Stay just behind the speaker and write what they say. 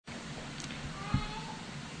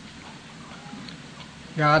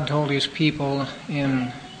God told his people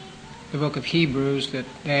in the book of Hebrews that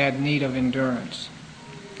they had need of endurance.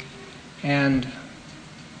 And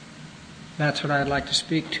that's what I'd like to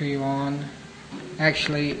speak to you on.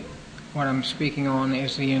 Actually, what I'm speaking on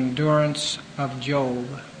is the endurance of Job.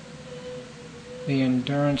 The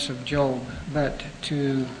endurance of Job. But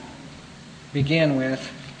to begin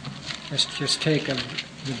with, let's just take the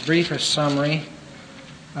briefest summary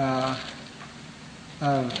of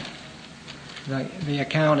the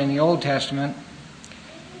account in the Old Testament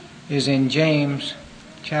is in James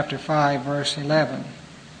chapter 5, verse 11.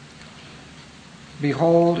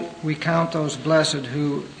 Behold, we count those blessed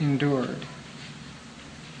who endured.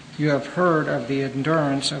 You have heard of the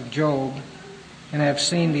endurance of Job and have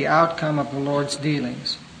seen the outcome of the Lord's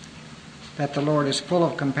dealings, that the Lord is full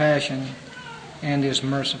of compassion and is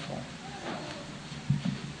merciful.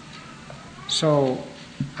 So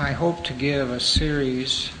I hope to give a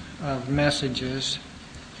series of messages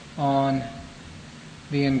on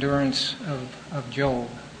the endurance of Job.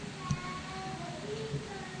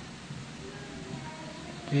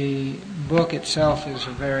 The book itself is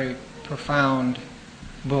a very profound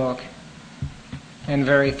book and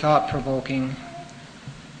very thought-provoking,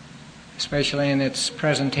 especially in its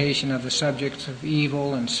presentation of the subjects of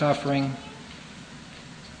evil and suffering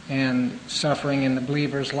in the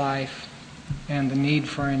believer's life and the need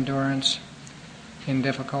for endurance in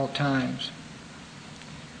difficult times.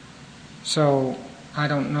 So I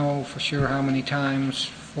don't know for sure how many times,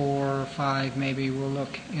 4 or 5 maybe, we'll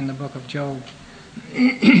look in the book of Job.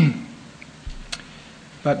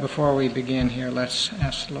 But before we begin here, let's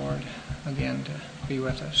ask the Lord again to be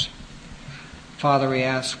with us. Father, we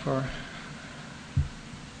ask for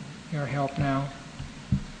your help now.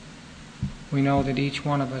 We know that each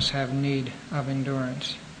one of us have need of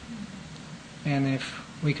endurance. And if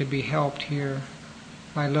we could be helped here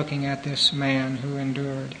by looking at this man who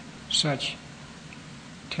endured such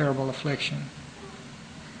terrible affliction,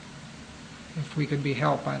 if we could be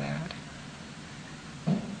helped by that,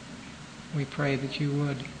 we pray that you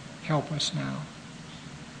would help us now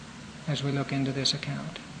as we look into this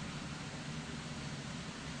account.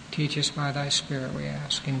 Teach us by thy Spirit, we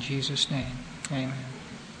ask, in Jesus' name. Amen.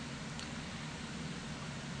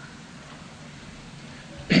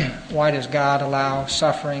 Why does God allow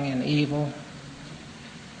suffering and evil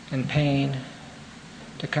and pain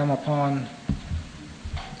to come upon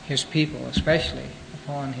his people, especially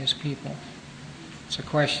upon his people? It's a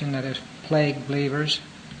question that has plagued believers.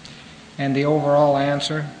 And the overall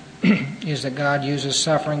answer is that God uses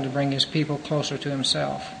suffering to bring his people closer to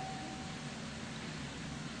himself.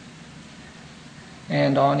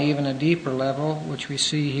 And on even a deeper level, which we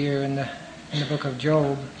see here in the book of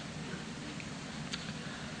Job,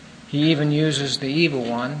 he even uses the evil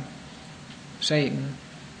one, Satan,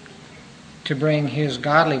 to bring his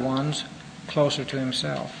godly ones closer to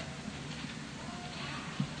himself.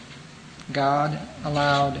 God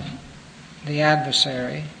allowed the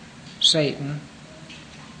adversary, Satan,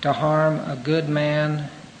 to harm a good man,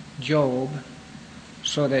 Job,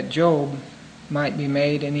 so that Job might be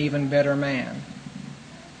made an even better man.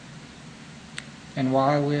 And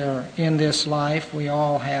while we are in this life, we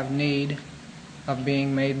all have need of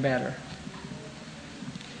being made better.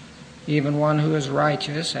 Even one who is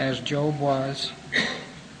righteous, as Job was,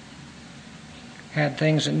 had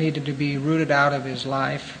things that needed to be rooted out of his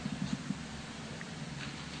life,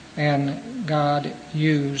 and God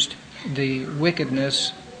used the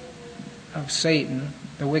wickedness of Satan,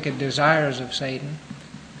 the wicked desires of Satan,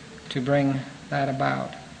 to bring that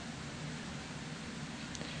about.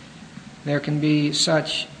 There can be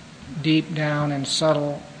such deep down and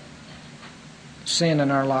subtle sin in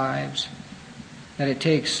our lives that it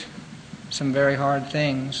takes some very hard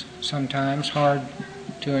things, sometimes hard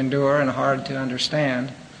to endure and hard to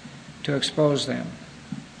understand, to expose them.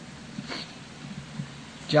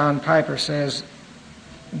 John Piper says,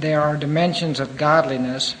 there are dimensions of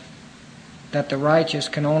godliness that the righteous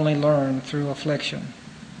can only learn through affliction.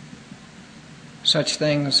 Such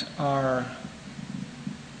things are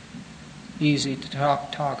easy to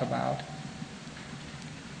talk about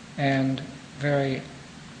and very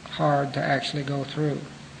hard to actually go through.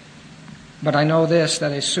 But I know this,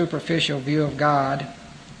 that a superficial view of God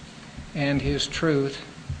and his truth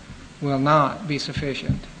will not be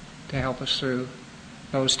sufficient to help us through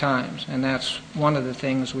those times. And that's one of the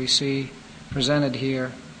things we see presented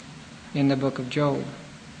here in the book of Job.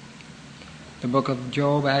 The book of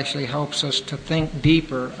Job actually helps us to think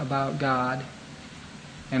deeper about God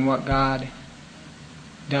and what God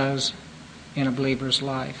does in a believer's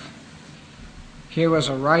life. Here was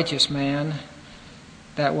a righteous man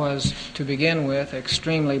that was, to begin with,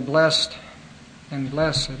 extremely blessed and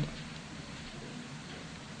blessed,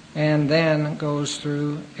 and then goes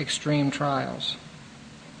through extreme trials.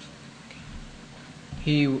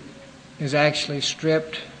 He is actually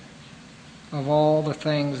stripped of all the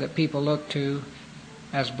things that people look to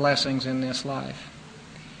as blessings in this life.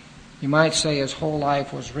 You might say his whole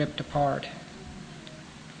life was ripped apart.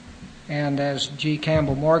 And as G.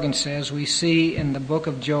 Campbell Morgan says, we see in the book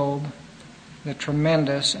of Job the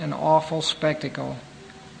tremendous and awful spectacle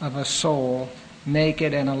of a soul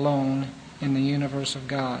naked and alone in the universe of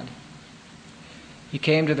God. He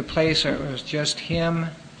came to the place where it was just him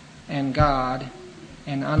and God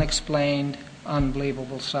and unexplained,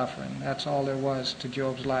 unbelievable suffering. That's all there was to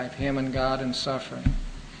Job's life, him and God and suffering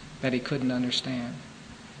that he couldn't understand.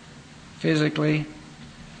 Physically,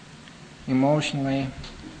 emotionally,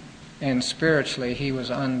 and spiritually, he was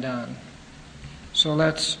undone. So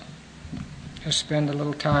let's just spend a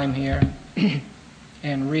little time here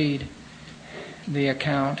and read the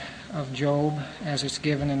account of Job as it's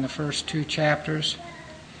given in the first 2 chapters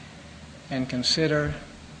and consider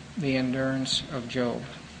the endurance of Job.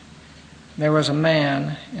 There was a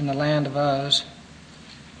man in the land of Uz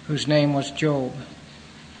whose name was Job,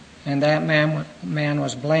 and that man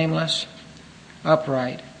was blameless,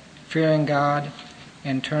 upright, fearing God,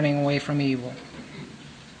 and turning away from evil.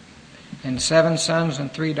 And 7 sons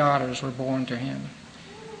and 3 daughters were born to him.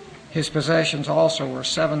 His possessions also were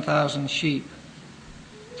 7,000 sheep,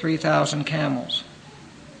 3,000 camels,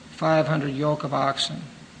 500 yoke of oxen,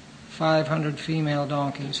 500 female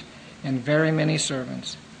donkeys, and very many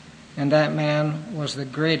servants. And that man was the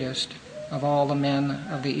greatest of all the men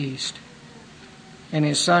of the East. And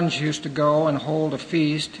his sons used to go and hold a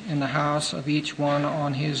feast in the house of each one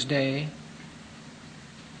on his day.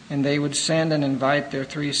 And they would send and invite their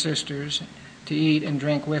 3 sisters to eat and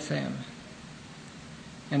drink with them.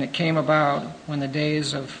 And it came about, when the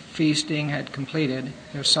days of feasting had completed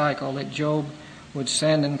their cycle, that Job would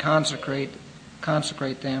send and consecrate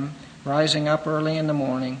them, rising up early in the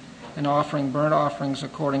morning and offering burnt offerings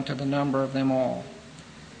according to the number of them all.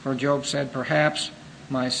 For Job said, "Perhaps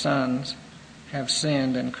my sons have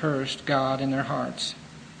sinned and cursed God in their hearts."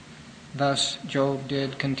 Thus Job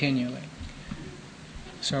did continually.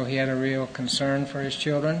 So he had a real concern for his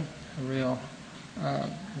children, a real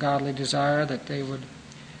godly desire that they would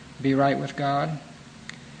be right with God.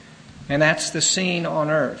 And that's the scene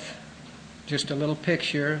on earth. Just a little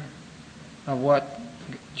picture of what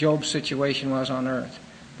Job's situation was on earth.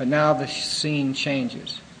 But now the scene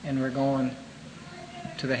changes, and we're going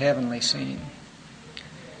to the heavenly scene.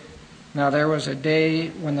 Now there was a day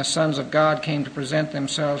when the sons of God came to present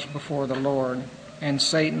themselves before the Lord, and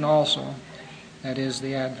Satan also, that is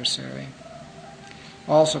the adversary,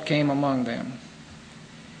 also came among them.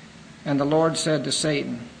 And the Lord said to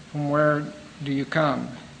Satan, "From where do you come?"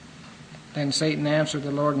 Then Satan answered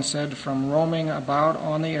the Lord and said, "From roaming about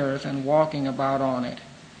on the earth and walking about on it."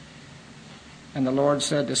 And the Lord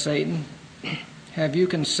said to Satan, "Have you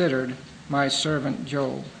considered my servant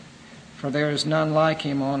Job? For there is none like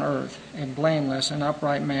him on earth, a blameless and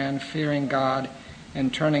upright man, fearing God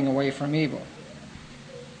and turning away from evil."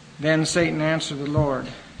 Then Satan answered the Lord,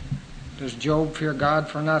 "Does Job fear God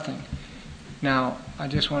for nothing?" Now, I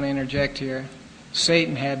just want to interject here.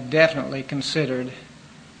 Satan had definitely considered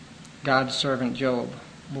God's servant Job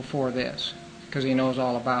before this, because he knows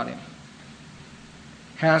all about him.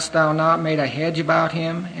 "Hast thou not made a hedge about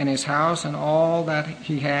him and his house and all that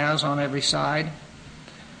he has on every side?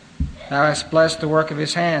 Thou hast blessed the work of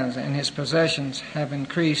his hands, and his possessions have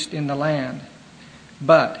increased in the land.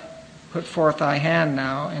 But put forth thy hand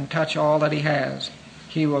now and touch all that he has.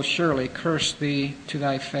 He will surely curse thee to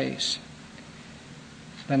thy face."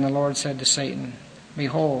 Then the Lord said to Satan,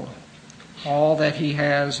 "Behold, all that he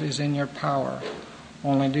has is in your power.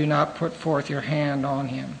 Only do not put forth your hand on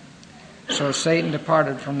him." So Satan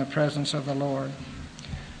departed from the presence of the Lord.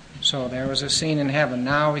 So there was a scene in heaven.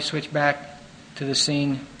 Now we switch back to the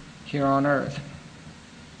scene here on earth.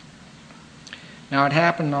 Now it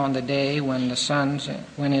happened on the day when his sons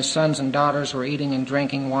and daughters were eating and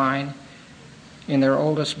drinking wine in their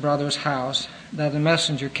oldest brother's house, that a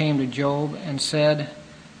messenger came to Job and said,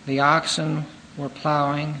 "The oxen were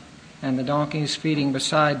plowing and the donkeys feeding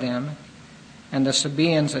beside them, and the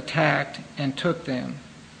Sabaeans attacked and took them.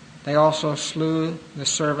 They also slew the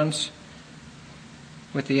servants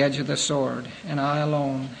with the edge of the sword, and I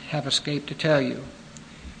alone have escaped to tell you."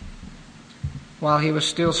 While he was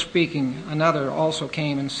still speaking, another also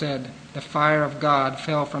came and said, "The fire of God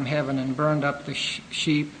fell from heaven and burned up the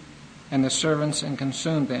sheep and the servants and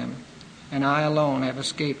consumed them, and I alone have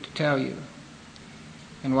escaped to tell you."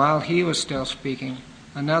 And while he was still speaking,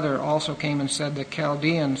 Another also came and said, the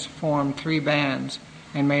Chaldeans formed 3 bands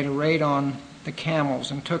and made a raid on the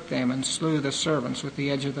camels and took them and slew the servants with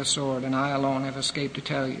the edge of the sword, and I alone have escaped to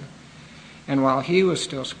tell you. And while he was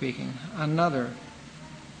still speaking, another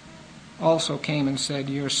also came and said,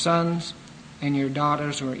 your sons and your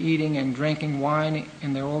daughters were eating and drinking wine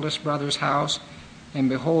in their oldest brother's house, and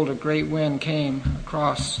behold, a great wind came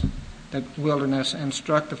across the wilderness and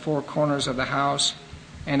struck the 4 corners of the house,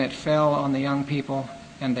 and it fell on the young people,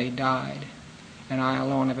 and they died. And I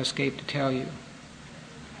alone have escaped to tell you.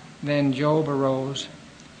 Then Job arose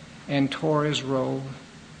and tore his robe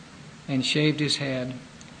and shaved his head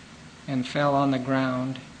and fell on the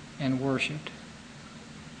ground and worshipped.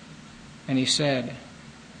 And he said,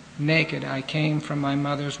 naked I came from my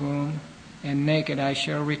mother's womb, and naked I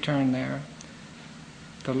shall return there.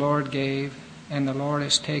 The Lord gave, and the Lord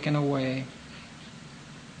has taken away.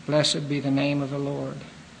 Blessed be the name of the Lord.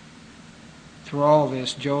 Through all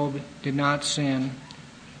this, Job did not sin,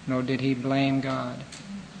 nor did he blame God.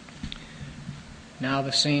 Now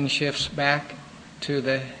the scene shifts back to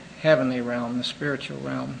the heavenly realm, the spiritual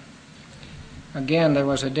realm. Again, there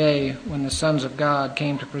was a day when the sons of God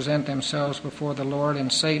came to present themselves before the Lord,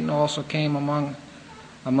 and Satan also came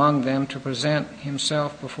among them to present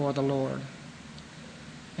himself before the Lord.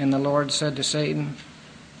 And the Lord said to Satan,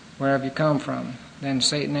 where have you come from? Then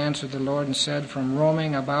Satan answered the Lord and said, from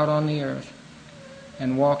roaming about on the earth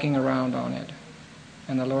and walking around on it.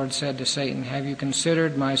 And the Lord said to Satan, have you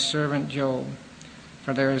considered my servant Job?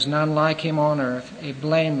 For there is none like him on earth, a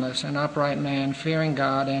blameless and upright man, fearing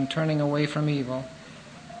God and turning away from evil.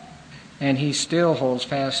 And he still holds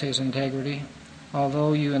fast his integrity,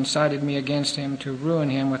 although you incited me against him to ruin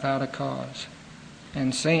him without a cause.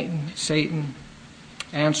 And Satan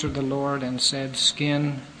answered the Lord and said,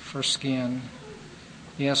 skin for skin.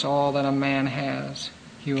 Yes, all that a man has,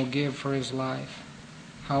 he will give for his life.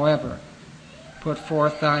 However, put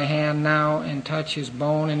forth thy hand now and touch his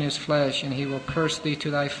bone and his flesh, and he will curse thee to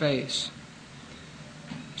thy face.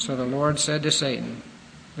 So the Lord said to Satan,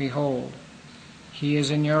 behold, he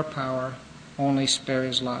is in your power, only spare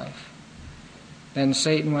his life. Then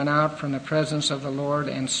Satan went out from the presence of the Lord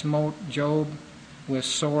and smote Job with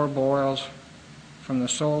sore boils from the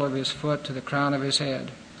sole of his foot to the crown of his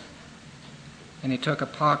head. And he took a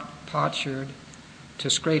potsherd to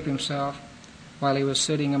scrape himself while he was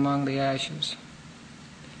sitting among the ashes.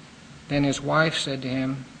 Then his wife said to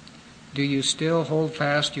him, do you still hold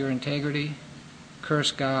fast your integrity?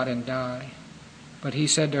 Curse God and die. But he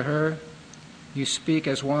said to her, you speak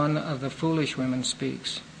as one of the foolish women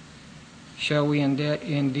speaks. Shall we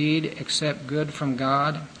indeed accept good from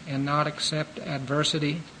God and not accept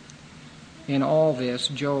adversity? In all this,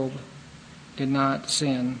 Job did not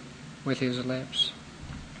sin with his lips.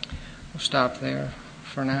 We'll stop there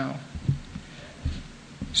for now.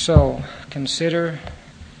 So, consider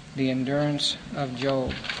the endurance of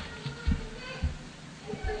Job.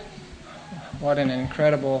 What an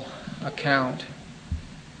incredible account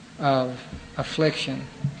of affliction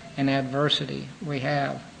and adversity we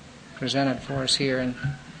have presented for us here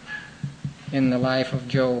in the life of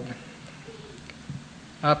Job.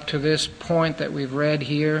 Up to this point that we've read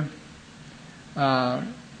here,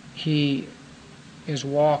 he is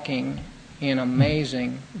walking in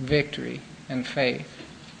amazing victory and faith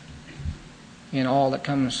in all that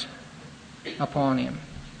comes upon him.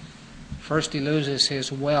 First, he loses his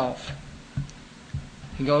wealth.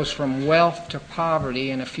 He goes from wealth to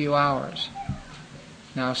poverty in a few hours.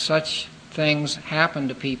 Now, such things happen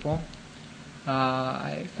to people.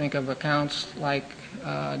 I think of accounts like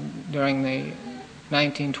during the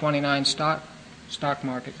 1929 stock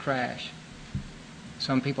market crash.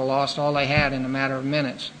 Some people lost all they had in a matter of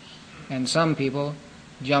minutes, and some people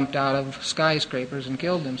jumped out of skyscrapers and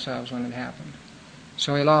killed themselves when it happened.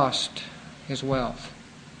 So he lost his wealth.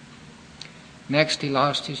 Next, he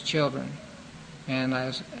lost his children. And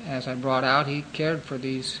as I brought out, he cared for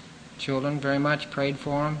these children very much, prayed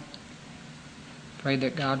for them, prayed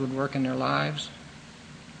that God would work in their lives.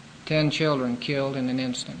 10 children killed in an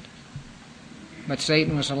instant. But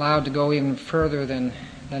Satan was allowed to go even further than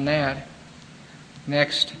that.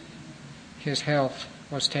 Next, his health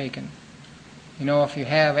was taken. You know, if you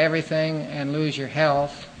have everything and lose your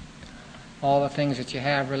health, all the things that you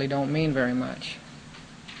have really don't mean very much.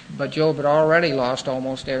 But Job had already lost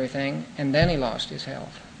almost everything, and then he lost his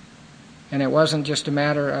health. And it wasn't just a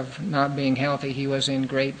matter of not being healthy, he was in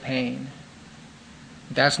great pain.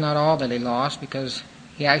 But that's not all that he lost, because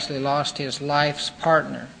he actually lost his life's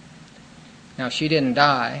partner. Now, she didn't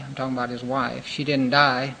die. I'm talking about his wife. She didn't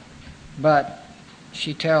die, but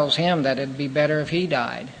she tells him that it'd be better if he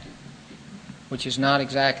died, which is not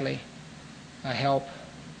exactly a help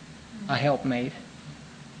a helpmate,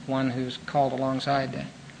 one who's called alongside to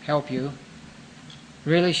help you.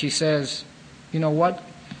 Really, she says,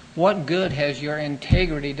 what good has your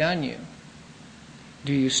integrity done you?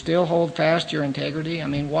 Do you still hold fast your integrity? I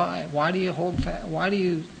mean, why? Why do you hold fast? Why do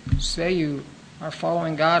you say you are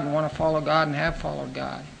following God and want to follow God and have followed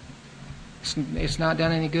God? It's not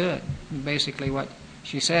done any good, basically what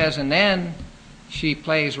she says. And then she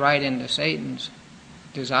plays right into Satan's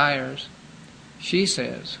desires. She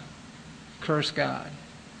says, curse God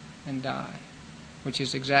and die, which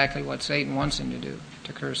is exactly what Satan wants him to do,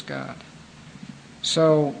 to curse God.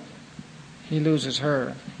 So he loses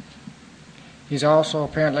her. He's also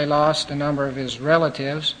apparently lost a number of his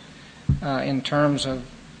relatives in terms of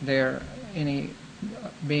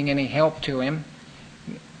being any help to him.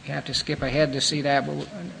 You have to skip ahead to see that, but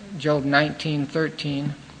Job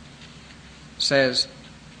 19:13 says,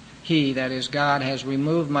 He, that is God, has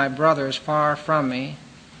removed my brothers far from me,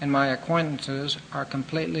 and my acquaintances are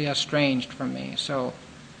completely estranged from me. So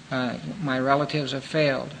my relatives have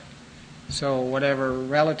failed. So whatever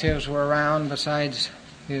relatives were around besides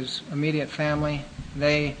his immediate family,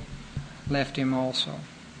 they left him also.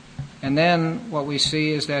 And then what we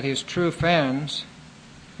see is that his true friends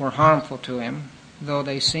were harmful to him, though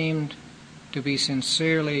they seemed to be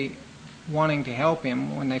sincerely wanting to help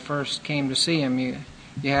him when they first came to see him. You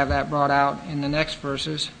have that brought out in the next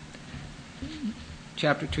verses.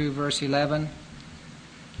 Chapter 2, verse 11.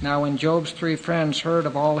 Now when Job's three friends heard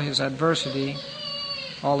of all his adversity,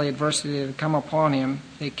 all the adversity that had come upon him,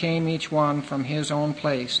 they came each one from his own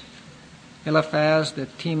place. Eliphaz the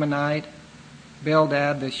Temanite,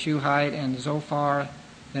 Bildad the Shuhite, and Zophar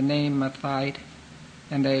the Naamathite,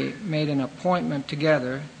 and they made an appointment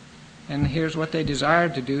together, and here's what they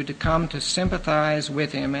desired to do, to come to sympathize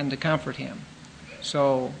with him and to comfort him.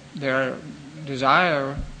 So their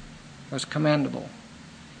desire was commendable.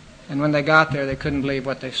 And when they got there, they couldn't believe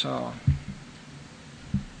what they saw.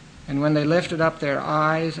 And when they lifted up their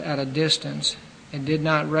eyes at a distance and did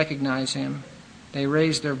not recognize him, they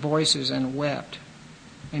raised their voices and wept.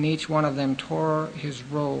 And each one of them tore his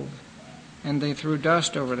robe, and they threw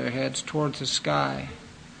dust over their heads towards the sky.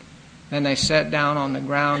 Then they sat down on the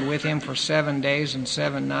ground with him for 7 days and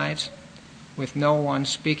 7 nights, with no one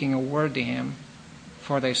speaking a word to him,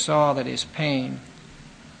 for they saw that his pain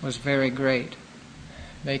was very great.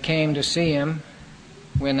 They came to see him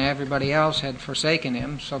when everybody else had forsaken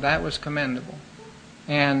him, so that was commendable.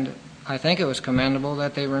 And I think it was commendable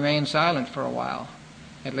that they remained silent for a while.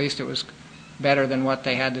 At least it was better than what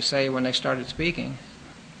they had to say when they started speaking.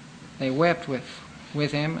 They wept with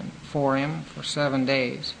him and for him for 7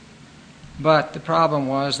 days. But the problem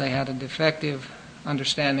was they had a defective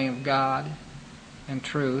understanding of God and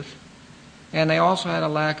truth, and they also had a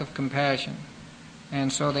lack of compassion.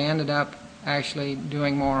 And so they ended up actually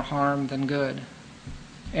doing more harm than good.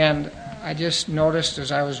 And I just noticed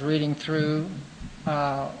as I was reading through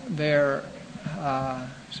their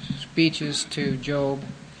speeches to Job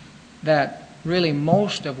that really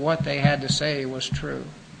most of what they had to say was true.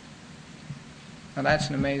 Now that's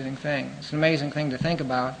an amazing thing. It's an amazing thing to think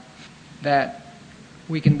about, that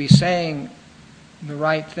we can be saying the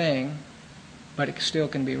right thing, but it still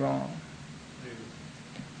can be wrong.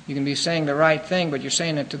 You can be saying the right thing, but you're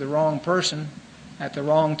saying it to the wrong person at the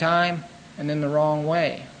wrong time and in the wrong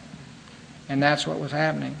way. And that's what was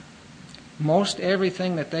happening. Most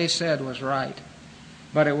everything that they said was right,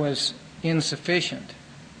 but it was insufficient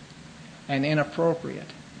and inappropriate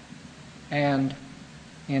and,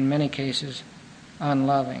 in many cases,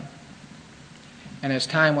 unloving. And as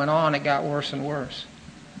time went on, it got worse and worse.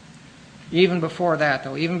 Even before that,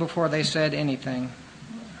 though, even before they said anything,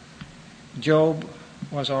 Job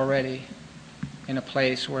was already in a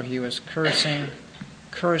place where he was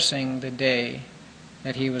cursing the day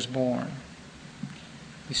that he was born.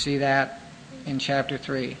 You see that in chapter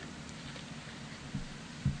 3.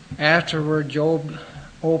 Afterward, Job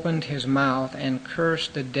opened his mouth and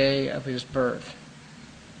cursed the day of his birth.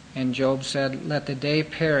 And Job said, "Let the day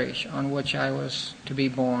perish on which I was to be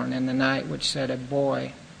born, and the night which said a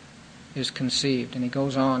boy is conceived." And he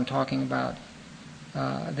goes on talking about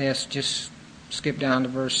this. Just skip down to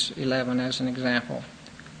verse 11 as an example.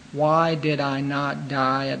 "Why did I not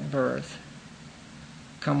die at birth,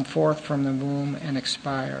 come forth from the womb and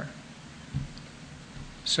expire?"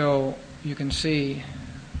 So you can see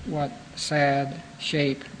what sad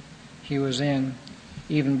shape he was in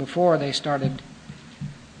even before they started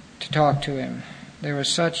to talk to him. There were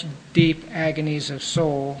such deep agonies of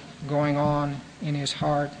soul going on in his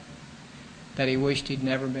heart that he wished he'd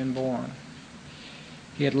never been born.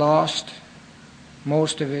 He had lost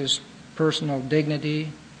most of his personal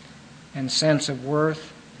dignity and sense of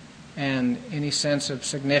worth and any sense of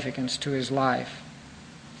significance to his life.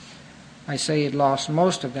 I say he'd lost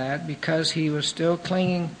most of that because he was still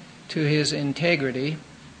clinging to his integrity,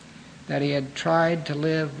 that he had tried to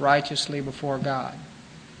live righteously before God.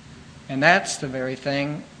 And that's the very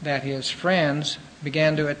thing that his friends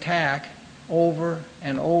began to attack over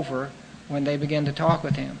and over when they began to talk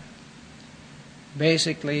with him.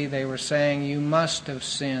 Basically, they were saying, you must have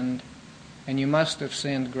sinned, and you must have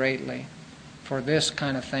sinned greatly for this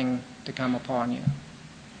kind of thing to come upon you.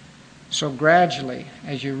 So gradually,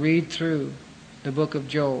 as you read through the book of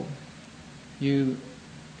Job, you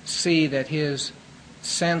see that his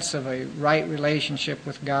sense of a right relationship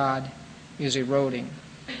with God is eroding.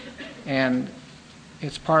 And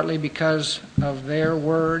it's partly because of their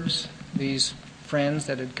words, these friends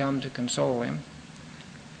that had come to console him.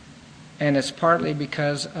 And it's partly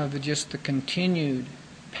because of just the continued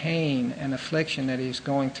pain and affliction that he's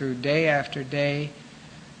going through day after day,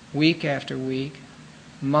 week after week,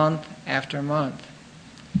 month after month.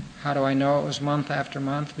 How do I know it was month after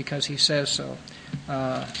month? Because he says so.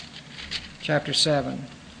 Chapter 7,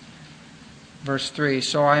 verse 3,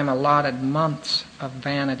 so I am allotted months of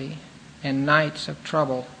vanity, and nights of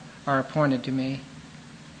trouble are appointed to me.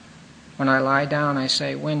 When I lie down, I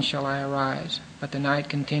say, when shall I arise? But the night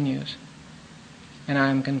continues, and I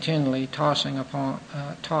am continually tossing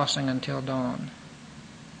until dawn.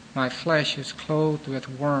 My flesh is clothed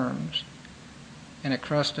with worms and a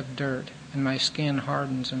crust of dirt, and my skin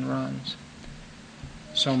hardens and runs.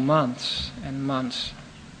 So months and months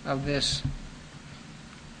of this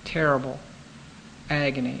terrible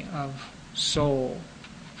agony of soul,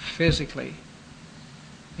 physically,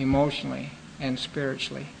 emotionally, and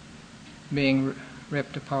spiritually, being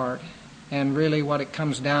ripped apart. And really what it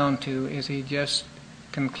comes down to is he just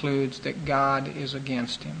concludes that God is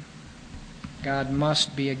against him. God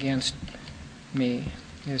must be against me,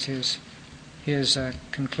 is his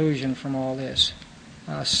conclusion from all this.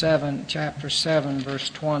 Chapter 7, verse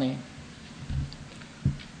 20.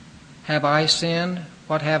 Have I sinned?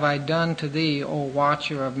 What have I done to thee, O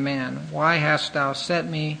watcher of men? Why hast thou set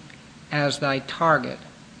me as thy target,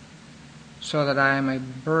 so that I am a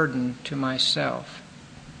burden to myself?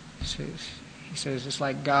 He says it's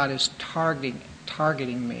like God is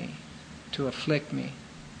targeting me to afflict me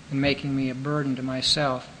and making me a burden to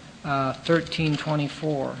myself.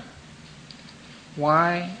 13:24.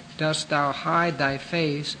 Why dost thou hide thy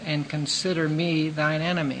face and consider me thine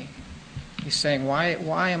enemy? He's saying,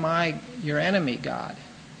 why am I your enemy, God?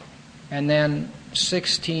 And then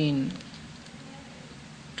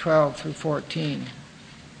 16:12 through 14.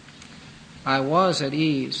 I was at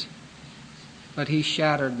ease, but he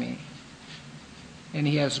shattered me, and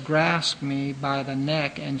he has grasped me by the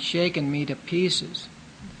neck and shaken me to pieces.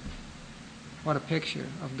 What a picture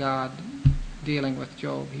of God dealing with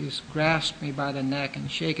Job. He's grasped me by the neck and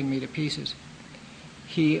shaken me to pieces.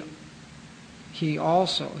 He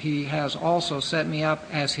has also set me up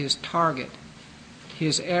as his target.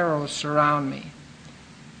 His arrows surround me.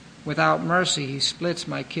 Without mercy he splits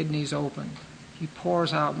my kidneys open. He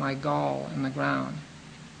pours out my gall in the ground.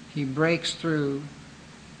 He breaks through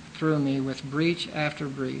me with breach after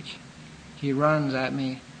breach. He runs at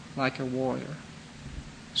me like a warrior.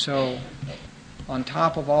 So, on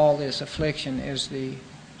top of all this affliction is the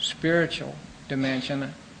spiritual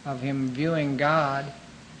dimension of him viewing God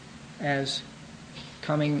as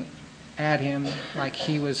coming at him like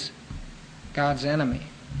he was God's enemy.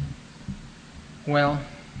 Well,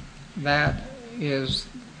 that is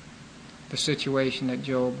the situation that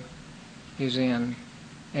Job is in.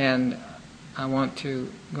 And I want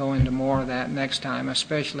to go into more of that next time,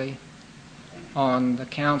 especially on the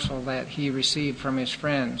counsel that he received from his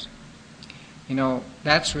friends. You know,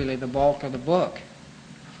 that's really the bulk of the book.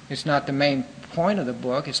 It's not the main point of the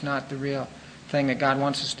book. It's not the real thing that God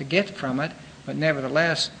wants us to get from it. But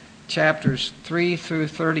nevertheless, chapters 3 through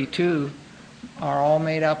 32 are all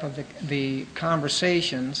made up of the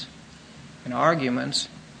conversations and arguments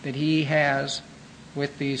that he has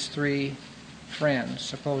with these three friends,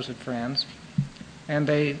 supposed friends. And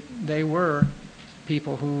they were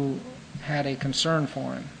people who had a concern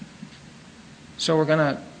for him. So we're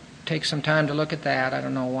going to take some time to look at that, I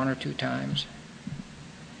don't know, 1 or 2 times.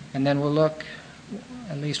 And then we'll look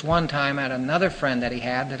at least one time at another friend that he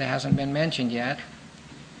had that hasn't been mentioned yet.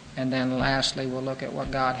 And then lastly, we'll look at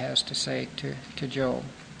what God has to say to Job.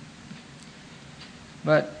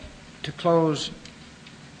 But to close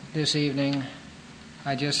this evening,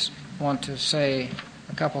 I just want to say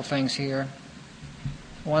a couple things here.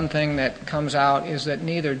 One thing that comes out is that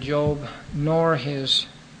neither Job nor his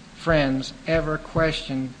friends ever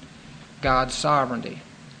questioned God's sovereignty.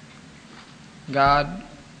 God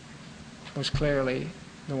was clearly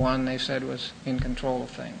the one they said was in control of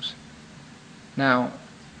things. Now,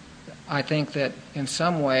 I think that in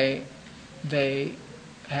some way they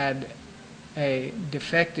had a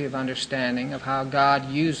defective understanding of how God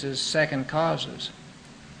uses second causes.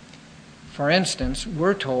 For instance,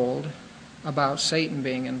 we're told about Satan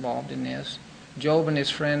being involved in this. Job and his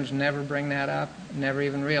friends never bring that up, never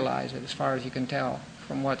even realize it, as far as you can tell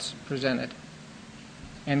from what's presented.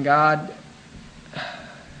 And God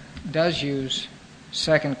does use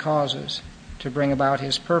second causes to bring about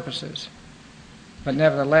his purposes. But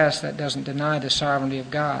nevertheless, that doesn't deny the sovereignty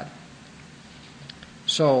of God.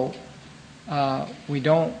 So, we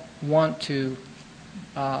don't want to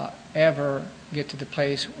ever get to the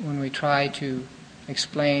place when we try to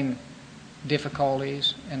explain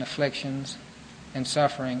difficulties and afflictions and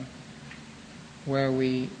suffering where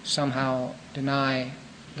we somehow deny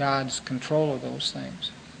God's control of those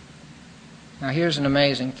things. Now here's an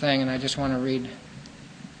amazing thing, and I just want to read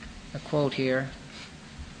a quote here,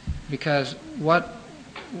 because what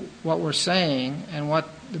we're saying and what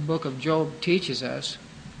the book of Job teaches us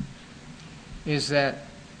is that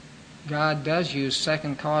God does use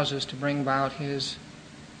second causes to bring about his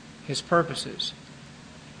purposes.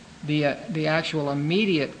 The actual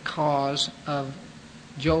immediate cause of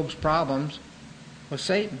Job's problems was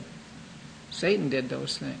Satan. Satan did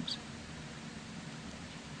those things.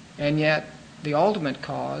 And yet, the ultimate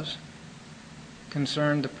cause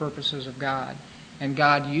concerned the purposes of God, and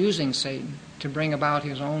God using Satan to bring about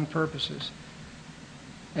his own purposes.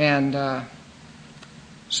 And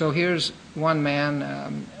so here's one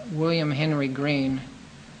man, William Henry Green,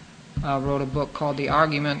 wrote a book called The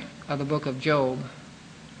Argument of the Book of Job.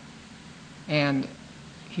 And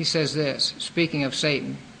he says this, speaking of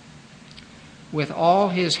Satan: with all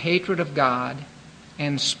his hatred of God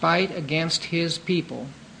and spite against his people,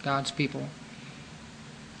 God's people,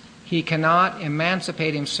 he cannot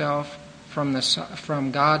emancipate himself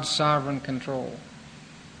from God's sovereign control,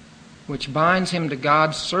 which binds him to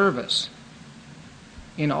God's service.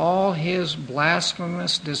 In all his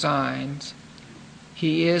blasphemous designs,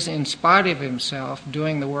 he is, in spite of himself,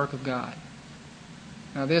 doing the work of God.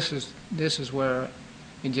 Now this is where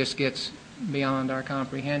it just gets beyond our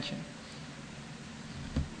comprehension.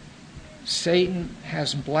 Satan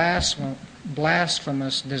has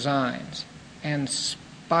blasphemous designs and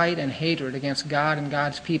spite and hatred against God and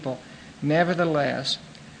God's people. Nevertheless,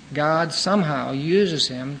 God somehow uses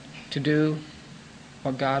him to do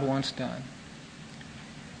what God wants done.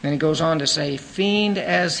 Then he goes on to say, fiend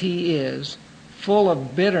as he is, full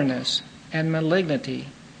of bitterness and malignity,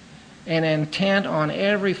 and intent on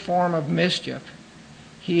every form of mischief,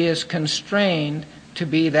 he is constrained to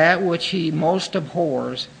be that which he most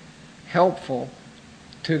abhors, helpful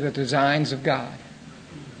to the designs of God.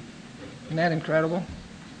 Isn't that incredible?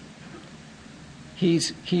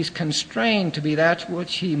 He's constrained to be that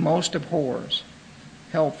which he most abhors,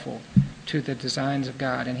 helpful to the designs of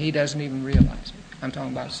God, and he doesn't even realize it. I'm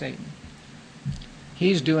talking about Satan.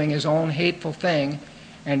 He's doing his own hateful thing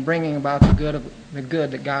and bringing about the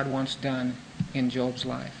good that God wants done in Job's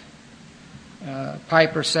life.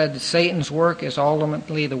 Piper said that Satan's work is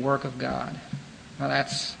ultimately the work of God. Now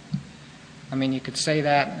you could say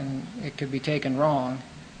that and it could be taken wrong,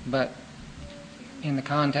 but in the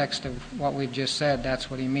context of what we've just said,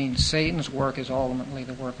 that's what he means. Satan's work is ultimately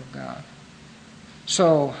the work of God.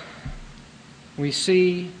 So, we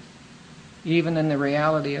see, even in the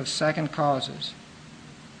reality of second causes,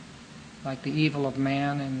 like the evil of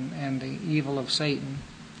man and the evil of Satan,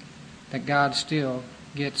 that God still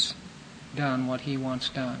gets done what he wants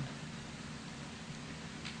done.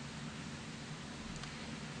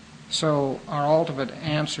 So our ultimate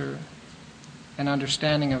answer and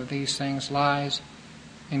understanding of these things lies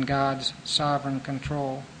in God's sovereign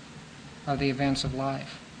control of the events of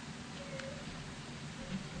life.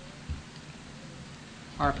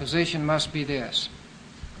 Our position must be this: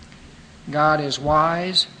 God is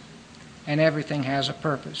wise, and everything has a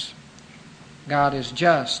purpose. God is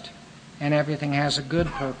just, and everything has a good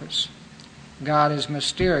purpose. God is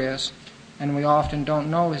mysterious, and we often don't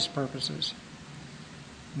know his purposes.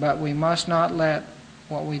 But we must not let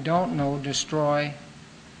what we don't know destroy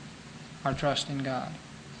our trust in God.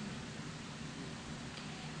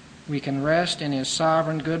 We can rest in his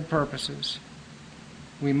sovereign good purposes.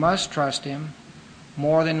 We must trust him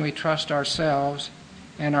more than we trust ourselves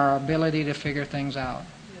and our ability to figure things out.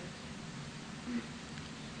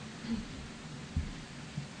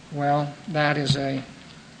 Well, that is a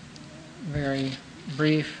very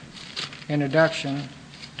brief introduction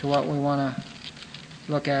to what we want to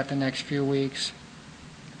look at the next few weeks.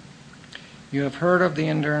 You have heard of the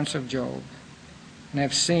endurance of Job and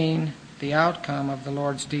have seen the outcome of the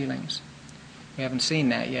Lord's dealings. We haven't seen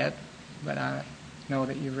that yet, but I know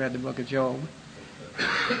that you've read the book of Job.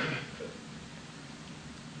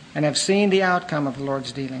 And have seen the outcome of the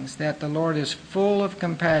Lord's dealings, that the Lord is full of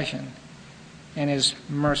compassion and is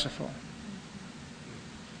merciful.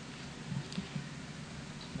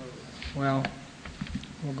 Well,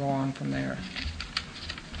 we'll go on from there,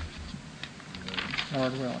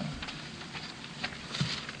 Lord willing.